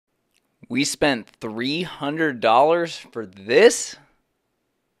We spent $300 for this?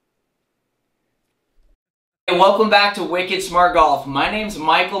 Hey, welcome back to Wicked Smart Golf. My name's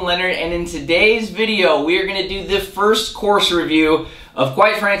Michael Leonard, and in today's video, we are going to do the first course review of,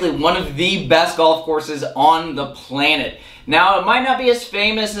 quite frankly, one of the best golf courses on the planet. Now, it might not be as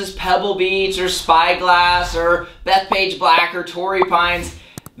famous as Pebble Beach or Spyglass or Bethpage Black or Torrey Pines.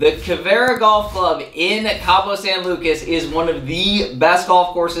 The Quivira Golf Club in Cabo San Lucas is one of the best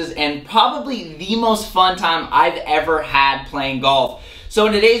golf courses and probably the most fun time I've ever had playing golf. So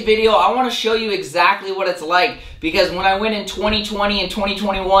in today's video, I want to show you exactly what it's like, because when I went in 2020 and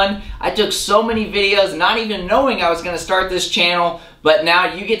 2021, I took so many videos not even knowing I was going to start this channel, but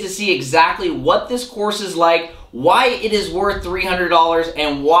now you get to see exactly what this course is like, why it is worth $300,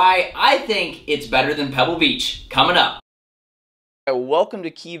 and why I think it's better than Pebble Beach. Coming up. Welcome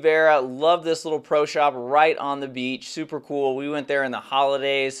to Quivira. Love this little pro shop right on the beach. Super cool. We went there in the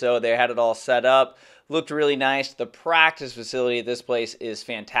holidays, so they had it all set up. Looked really nice. The practice facility at this place is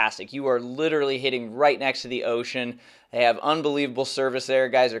fantastic. You are literally hitting right next to the ocean. They have unbelievable service there.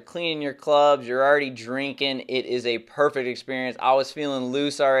 Guys are cleaning your clubs. You're already drinking. It is a perfect experience. I was feeling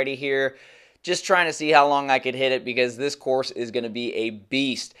loose already here, just trying to see how long I could hit it, because this course is going to be a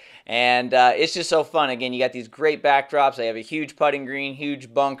beast. And it's just so fun. Again, you got these great backdrops. They have a huge putting green,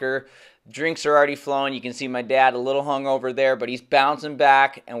 huge bunker. Drinks are already flowing. You can see my dad a little hungover there, but he's bouncing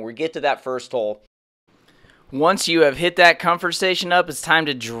back, and we get to that first hole. Once you have hit that comfort station up, it's time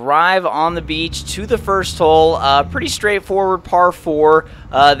to drive on the beach to the first hole. Pretty straightforward par 4.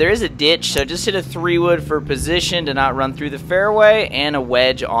 There is a ditch, so just hit a 3-wood for position to not run through the fairway, and a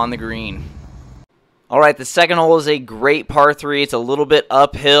wedge on the green. Alright, the second hole is a great par 3. It's a little bit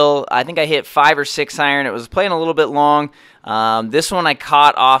uphill. I think I hit 5 or 6 iron. It was playing a little bit long. This one I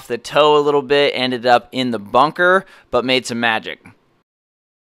caught off the toe a little bit, ended up in the bunker, but made some magic.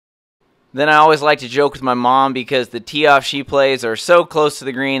 Then I always like to joke with my mom, because the tee-off she plays are so close to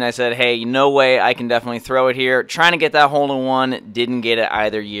the green. I said, hey, no way, I can definitely throw it here. Trying to get that hole-in-one, didn't get it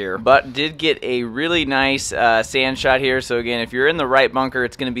either year. But did get a really nice sand shot here. So again, if you're in the right bunker,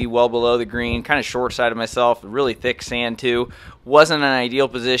 it's going to be well below the green. Kind of short side of myself, really thick sand too. Wasn't an ideal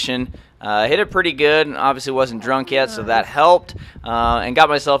position. Hit it pretty good, and obviously wasn't drunk yet, so that helped, and got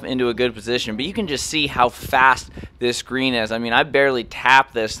myself into a good position. But you can just see how fast this green is. I mean, I barely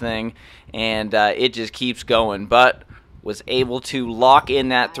tapped this thing, and it just keeps going. But was able to lock in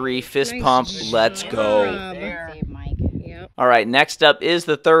that 3, fist pump. Let's go. All right, next up is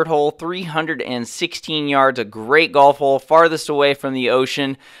the third hole, 316 yards, a great golf hole, farthest away from the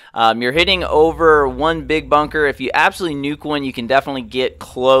ocean. You're hitting over one big bunker. If you absolutely nuke one, you can definitely get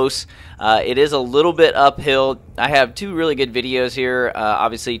close. It is a little bit uphill. I have 2 really good videos here,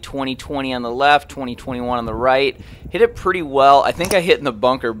 obviously 2020 on the left, 2021 on the right. Hit it pretty well. I think I hit in the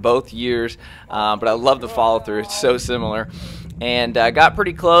bunker both years, but I love the follow-through. It's so similar. And got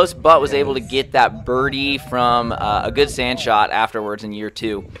pretty close, but was able to get that birdie from a good sand shot afterwards in year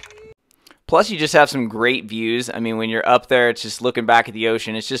 2. Plus, you just have some great views. I mean, when you're up there, it's just looking back at the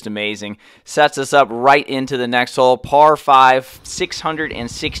ocean. It's just amazing. Sets us up right into the next hole. Par 5,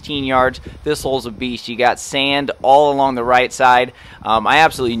 616 yards. This hole's a beast. You got sand all along the right side. I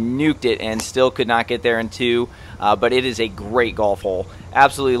absolutely nuked it and still could not get there in 2. But it is a great golf hole.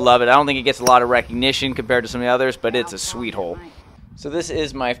 Absolutely love it. I don't think it gets a lot of recognition compared to some of the others, but it's a sweet hole. So this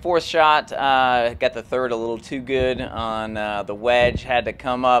is my 4th shot. Got the 3rd a little too good on the wedge. Had to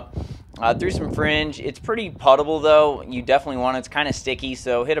come up through some fringe. It's pretty puttable though. You definitely want it. It's kind of sticky,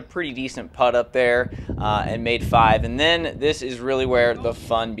 so hit a pretty decent putt up there and made 5. And then this is really where the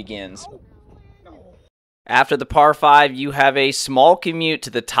fun begins. After the par 5, you have a small commute to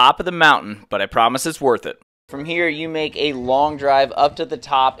the top of the mountain, but I promise it's worth it. From here, you make a long drive up to the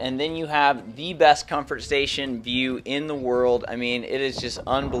top, and then you have the best comfort station view in the world. I mean, it is just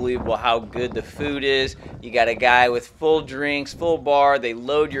unbelievable how good the food is. You got a guy with full drinks, full bar. They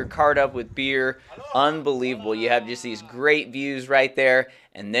load your cart up with beer. Unbelievable. You have just these great views right there.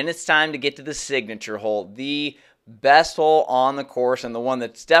 And then it's time to get to the signature hole, the best hole on the course, and the one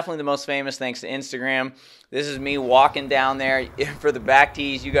that's definitely the most famous thanks to Instagram. This is me walking down there. For the back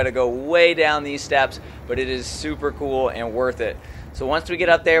tees, you got to go way down these steps, but it is super cool and worth it. So once we get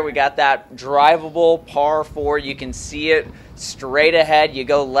up there, we got that drivable par 4. You can see it straight ahead. You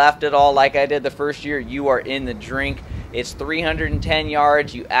go left at all like I did the first year, you are in the drink. It's 310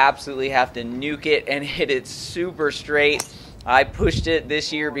 yards. You absolutely have to nuke it and hit it super straight. I pushed it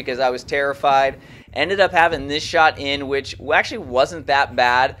this year because I was terrified. Ended up having this shot in, which actually wasn't that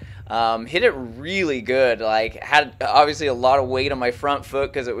bad. Hit it really good. Like, had obviously a lot of weight on my front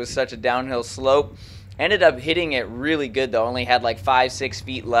foot because it was such a downhill slope. Ended up hitting it really good though, only had like 5-6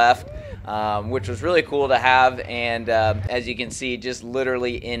 feet left, which was really cool to have. And as you can see, just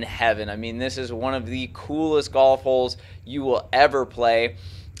literally in heaven. I mean, this is one of the coolest golf holes you will ever play.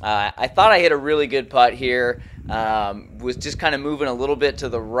 I thought I hit a really good putt here. Was just kind of moving a little bit to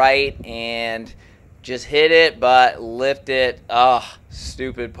the right and just hit it, but lift it. Oh,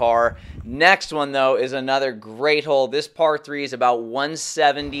 stupid par. Next one, though, is another great hole. This par 3 is about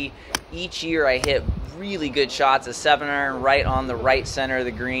 170. Each year I hit really good shots, a 7-iron right on the right center of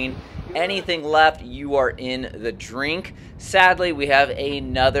the green. Anything left, you are in the drink. Sadly, we have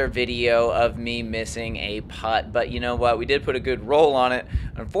another video of me missing a putt, but you know what? We did put a good roll on it.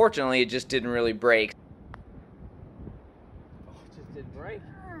 Unfortunately, it just didn't really break.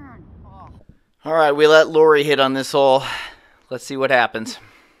 All right, we let Lori hit on this hole. Let's see what happens.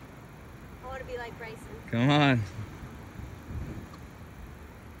 I want to be like Bryson. Come on.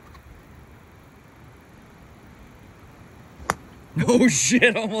 Oh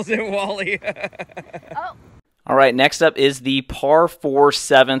shit, almost hit Wally. Oh. All right, next up is the par 4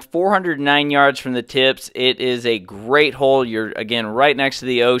 7th, 409 yards from the tips. It is a great hole. You're, again, right next to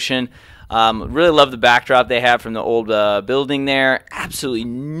the ocean. Really love the backdrop they have from the old building there. Absolutely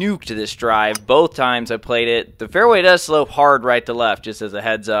nuked this drive both times I played it. The fairway does slope hard right to left, just as a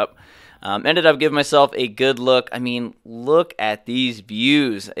heads up. Ended up giving myself a good look. I mean, look at these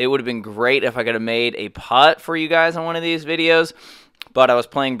views. It would have been great if I could have made a putt for you guys on one of these videos, but I was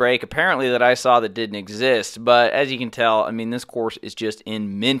playing break apparently that I saw that didn't exist. But as you can tell, I mean, this course is just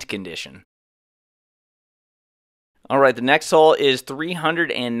in mint condition. All right, the next hole is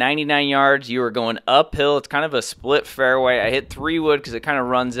 399 yards. You are going uphill. It's kind of a split fairway. I hit 3-wood because it kind of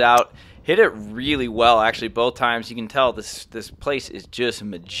runs out. Hit it really well, actually, both times. You can tell this place is just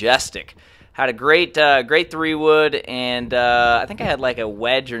majestic. Had a great 3-wood, and I think I had like a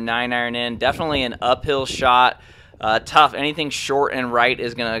wedge or 9-iron in. Definitely an uphill shot. Tough. Anything short and right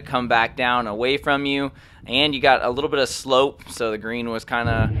is going to come back down away from you. And you got a little bit of slope, so the green was kind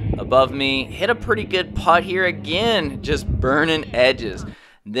of above me. Hit a pretty good putt here again, just burning edges.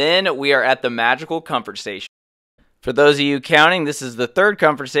 Then we are at the magical comfort station. For those of you counting, this is the third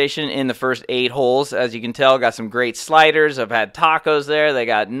comfort station in the first 8 holes. As you can tell, got some great sliders. I've had tacos there. They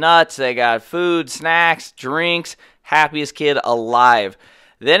got nuts. They got food, snacks, drinks. Happiest kid alive.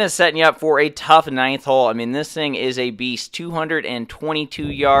 Then it's setting you up for a tough 9th hole. I mean, this thing is a beast. 222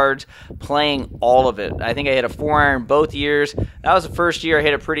 yards, playing all of it. I think I hit a 4-iron both years. That was the first year I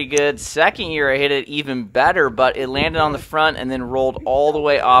hit it pretty good. Second year I hit it even better, but it landed on the front and then rolled all the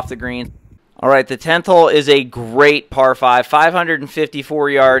way off the green. All right, the 10th hole is a great par 5, 554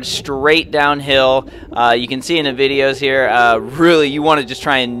 yards, straight downhill. You can see in the videos here, really, you want to just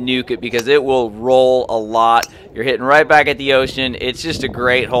try and nuke it because it will roll a lot. You're hitting right back at the ocean. It's just a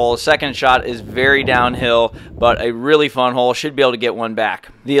great hole. Second shot is very downhill, but a really fun hole. Should be able to get one back.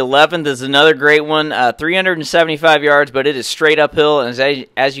 The 11th is another great one, 375 yards, but it is straight uphill, and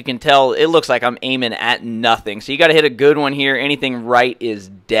as you can tell, it looks like I'm aiming at nothing. So you got to hit a good one here. Anything right is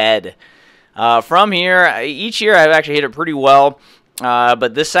dead. From here, each year I've actually hit it pretty well,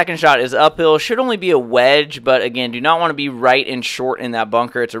 but this second shot is uphill. Should only be a wedge, but again, do not want to be right and short in that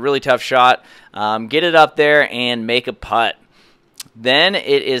bunker. It's a really tough shot. Get it up there and make a putt. Then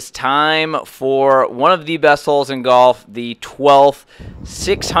it is time for one of the best holes in golf, the 12th,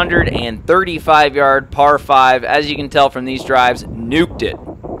 635-yard par 5. As you can tell from these drives, nuked it.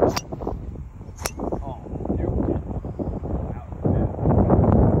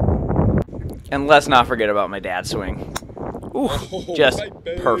 And let's not forget about my dad's swing. Ooh, just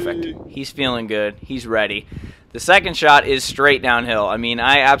perfect. He's feeling good. He's ready. The second shot is straight downhill. I mean,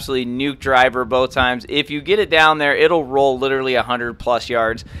 I absolutely nuke driver both times. If you get it down there, it'll roll literally 100+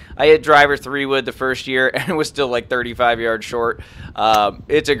 yards. I hit driver 3-wood the first year, and it was still like 35 yards short.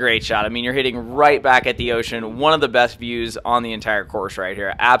 It's a great shot. I mean, you're hitting right back at the ocean. One of the best views on the entire course right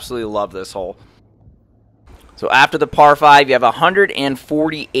here. Absolutely love this hole. So after the par 5, you have a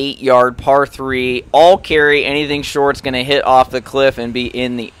 148-yard par 3. All carry. Anything short's going to hit off the cliff and be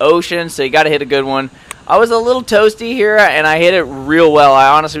in the ocean, so you got to hit a good one. I was a little toasty here, and I hit it real well.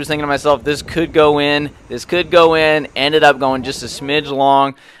 I honestly was thinking to myself, this could go in. This could go in. Ended up going just a smidge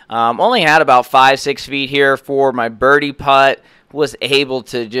long. Only had about 5-6 feet here for my birdie putt. Was able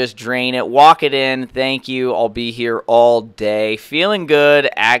to just drain it, walk it in. Thank you. I'll be here all day. Feeling good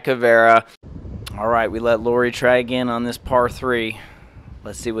at Quivira. All right, we let Lori try again on this par 3.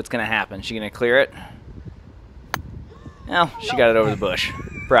 Let's see what's going to happen. Is she going to clear it? Well, she got it over the bush.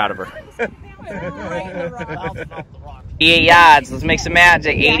 Proud of her. 88 yards. Let's make some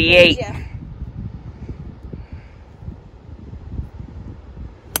magic. 88.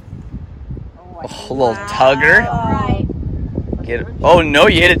 a little tugger. Right. Get it. Oh no,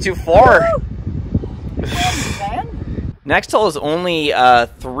 you hit it too far. Next hole is only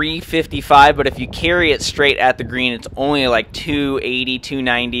 355, but if you carry it straight at the green, it's only like 280,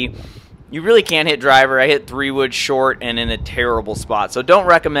 290. You really can't hit driver. I hit 3-wood short and in a terrible spot, so don't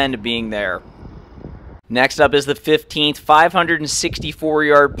recommend being there. Next up is the 15th,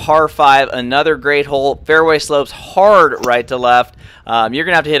 564-yard par 5, another great hole. Fairway slopes hard right to left. You're going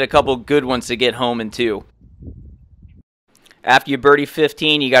to have to hit a couple good ones to get home in 2. After you birdie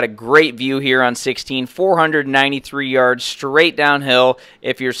 15, you got a great view here on 16, 493 yards straight downhill.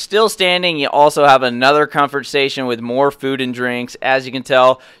 If you're still standing, you also have another comfort station with more food and drinks. As you can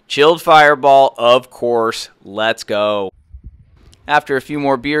tell, chilled fireball, of course. Let's go. After a few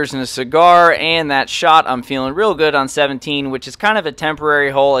more beers and a cigar and that shot, I'm feeling real good on 17, which is kind of a temporary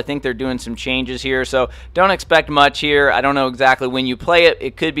hole. I think they're doing some changes here, so don't expect much here. I don't know exactly when you play it.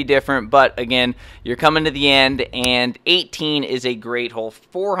 It could be different, but again, you're coming to the end, and 18 is a great hole.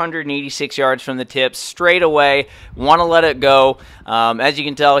 486 yards from the tip, straight away. Want to let it go. As you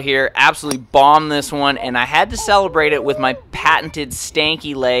can tell here, absolutely bombed this one, and I had to celebrate it with my patented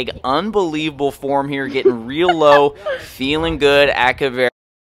stanky leg. Unbelievable form here, getting real low, feeling good at Quivira.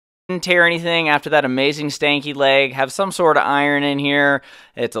 Didn't tear anything after that amazing stanky leg. Have some sort of iron in here.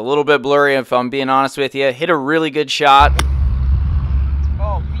 It's a little bit blurry if I'm being honest with you. Hit a really good shot.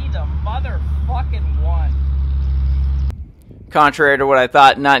 Oh, be the motherfucking one. Contrary to what I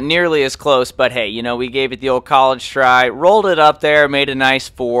thought, not nearly as close, but hey, you know, we gave it the old college try, rolled it up there, made a nice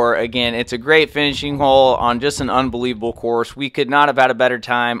 4. Again, it's a great finishing hole on just an unbelievable course. We could not have had a better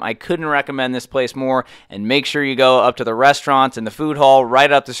time. I couldn't recommend this place more, and make sure you go up to the restaurants and the food hall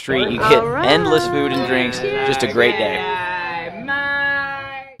right up the street. You get endless food and drinks. Just a great day.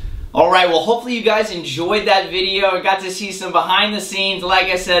 Alright, well hopefully you guys enjoyed that video. I got to see some behind the scenes. Like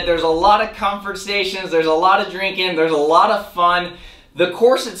I said, there's a lot of comfort stations, there's a lot of drinking, there's a lot of fun. The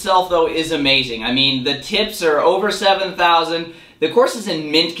course itself though is amazing. I mean, the tips are over 7,000. The course is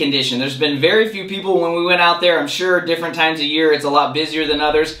in mint condition. There's been very few people when we went out there. I'm sure different times of year it's a lot busier than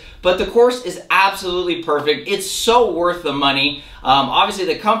others, but the course is absolutely perfect. It's so worth the money. Obviously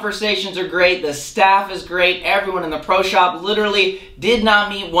the comfort stations are great, the staff is great, everyone in the pro shop literally did not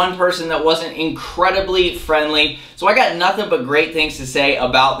meet one person that wasn't incredibly friendly. So I got nothing but great things to say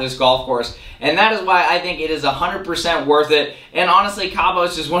about this golf course. And that is why I think it is 100% worth it. And honestly, Cabo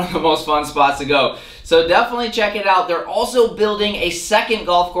is just one of the most fun spots to go. So definitely check it out. They're also building a second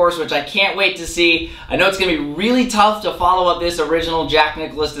golf course, which I can't wait to see. I know it's going to be really tough to follow up this original Jack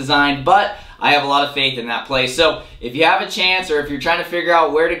Nicklaus design, but I have a lot of faith in that place. So if you have a chance or if you're trying to figure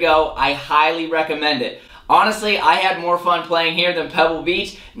out where to go, I highly recommend it. Honestly, I had more fun playing here than Pebble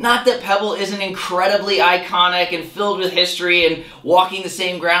Beach. Not that Pebble isn't incredibly iconic and filled with history and walking the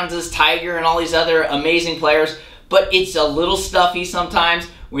same grounds as Tiger and all these other amazing players, but it's a little stuffy sometimes.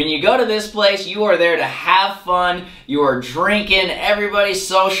 When you go to this place, you are there to have fun, you are drinking, everybody's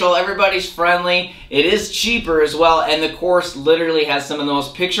social, everybody's friendly, it is cheaper as well, and the course literally has some of the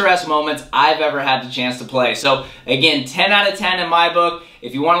most picturesque moments I've ever had the chance to play. So again, 10 out of 10 in my book.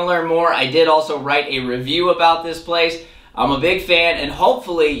 If you want to learn more, I did also write a review about this place. I'm a big fan, and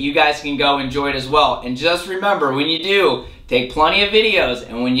hopefully you guys can go enjoy it as well. And just remember, when you do, take plenty of videos,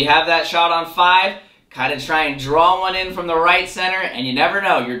 and when you have that shot on 5, kind of try and draw one in from the right center, and you never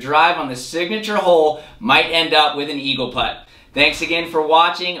know, your drive on the signature hole might end up with an eagle putt. Thanks again for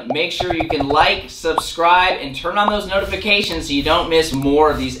watching. Make sure you can like, subscribe, and turn on those notifications so you don't miss more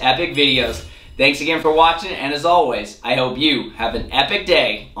of these epic videos. Thanks again for watching, and as always, I hope you have an epic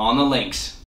day on the links.